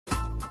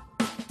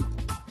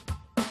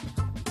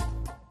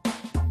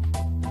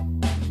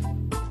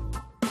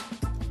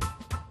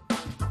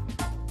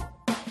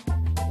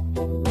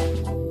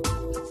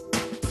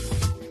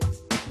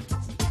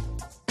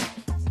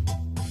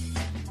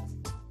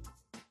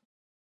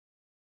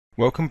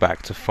Welcome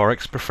back to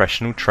Forex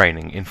Professional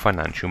Training in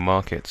Financial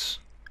Markets.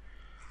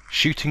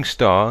 Shooting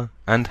star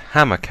and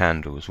hammer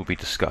candles will be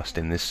discussed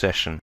in this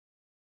session.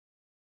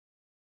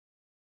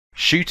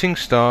 Shooting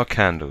star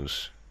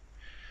candles.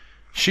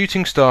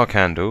 Shooting star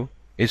candle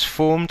is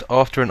formed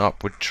after an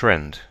upward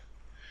trend.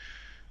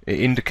 It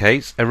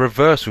indicates a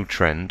reversal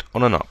trend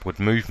on an upward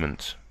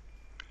movement.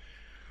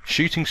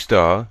 Shooting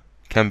star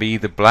can be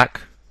either black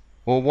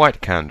or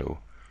white candle,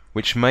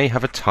 which may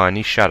have a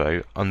tiny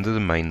shadow under the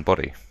main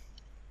body.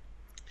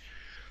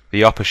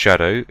 The upper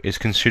shadow is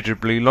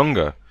considerably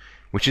longer,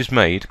 which is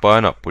made by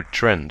an upward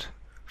trend,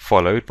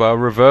 followed by a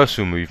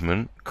reversal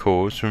movement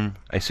caused from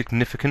a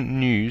significant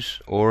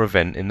news or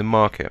event in the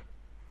market.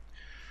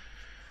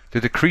 The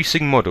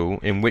decreasing model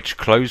in which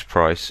close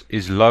price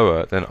is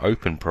lower than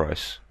open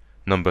price,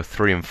 number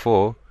 3 and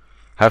 4,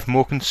 have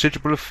more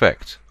considerable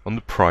effect on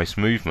the price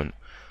movement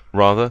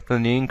rather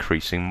than the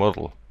increasing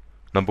model,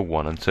 number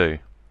 1 and 2.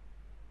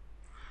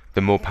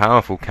 The more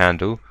powerful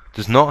candle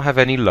does not have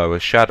any lower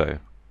shadow.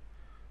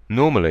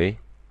 Normally,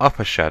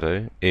 upper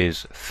shadow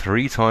is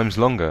 3 times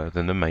longer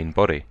than the main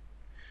body.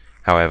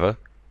 However,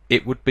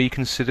 it would be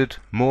considered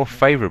more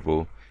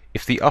favourable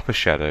if the upper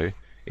shadow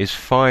is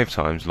 5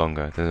 times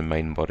longer than the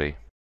main body.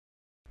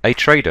 A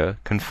trader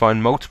can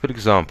find multiple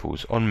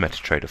examples on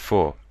MetaTrader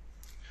 4.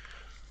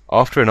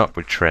 After an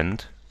upward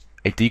trend,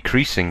 a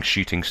decreasing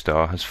shooting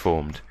star has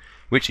formed,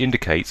 which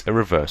indicates a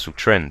reversal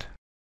trend.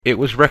 It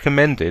was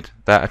recommended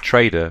that a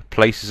trader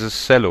places a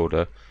sell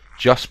order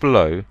just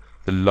below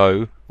the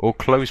low or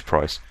close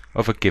price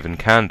of a given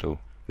candle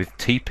with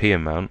TP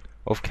amount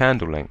of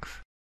candle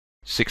length,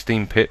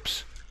 16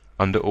 pips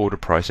under order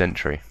price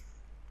entry.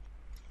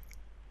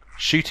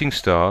 Shooting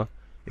star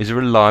is a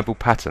reliable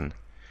pattern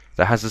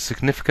that has a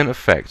significant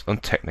effect on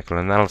technical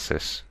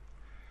analysis.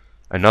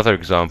 Another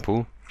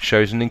example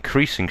shows an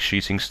increasing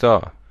shooting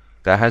star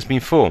that has been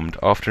formed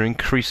after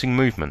increasing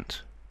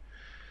movement.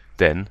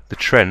 Then the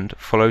trend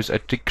follows a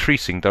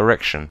decreasing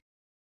direction.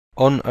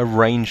 On a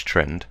range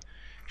trend,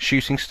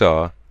 shooting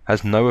star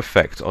has no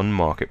effect on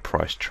market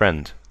price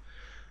trend.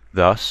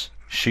 Thus,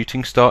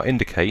 shooting star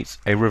indicates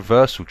a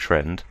reversal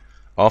trend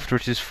after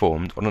it is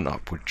formed on an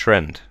upward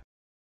trend.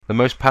 The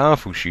most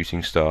powerful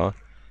shooting star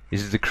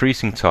is the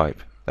decreasing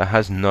type that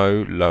has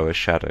no lower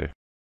shadow.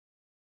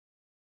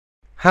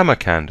 Hammer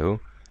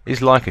candle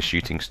is like a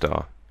shooting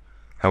star.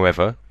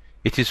 However,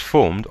 it is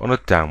formed on a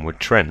downward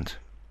trend.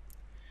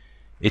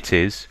 It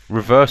is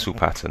reversal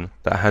pattern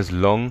that has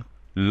long,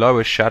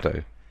 lower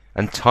shadow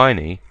and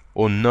tiny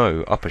or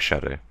no upper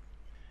shadow.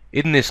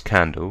 In this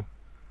candle,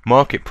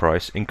 market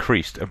price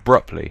increased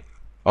abruptly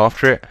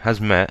after it has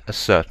met a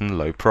certain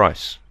low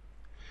price.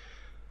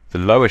 The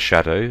lower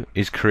shadow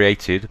is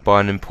created by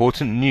an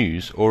important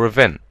news or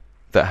event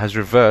that has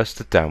reversed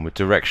the downward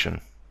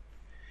direction.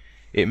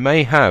 It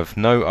may have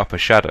no upper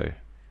shadow,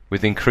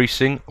 with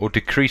increasing or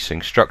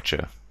decreasing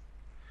structure.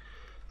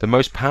 The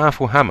most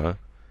powerful hammer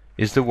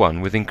is the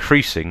one with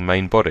increasing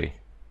main body.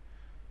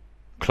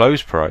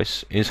 Close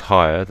price is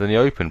higher than the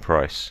open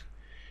price,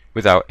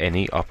 without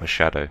any upper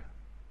shadow.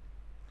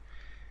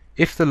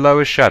 If the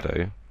lower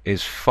shadow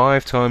is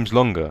 5 times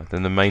longer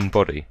than the main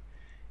body,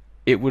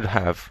 it would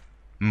have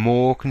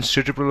more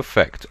considerable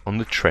effect on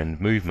the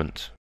trend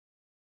movement.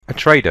 A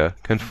trader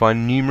can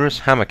find numerous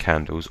hammer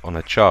candles on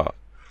a chart.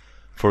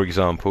 For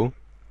example,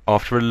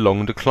 after a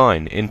long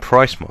decline in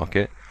price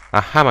market, a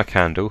hammer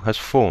candle has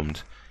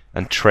formed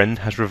and trend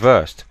has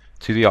reversed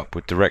to the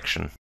upward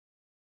direction.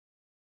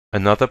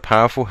 Another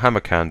powerful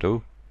hammer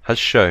candle has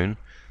shown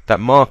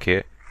that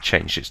market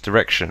changed its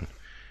direction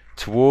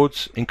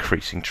towards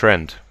increasing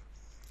trend.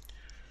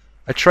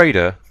 A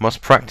trader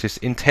must practice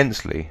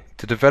intensely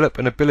to develop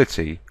an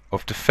ability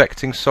of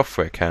detecting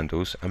software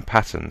candles and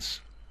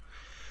patterns.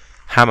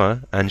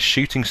 Hammer and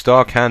shooting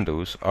star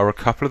candles are a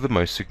couple of the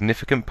most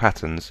significant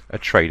patterns a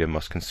trader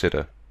must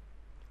consider.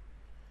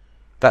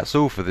 That's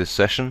all for this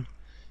session.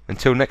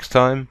 Until next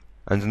time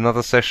and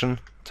another session,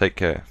 take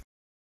care.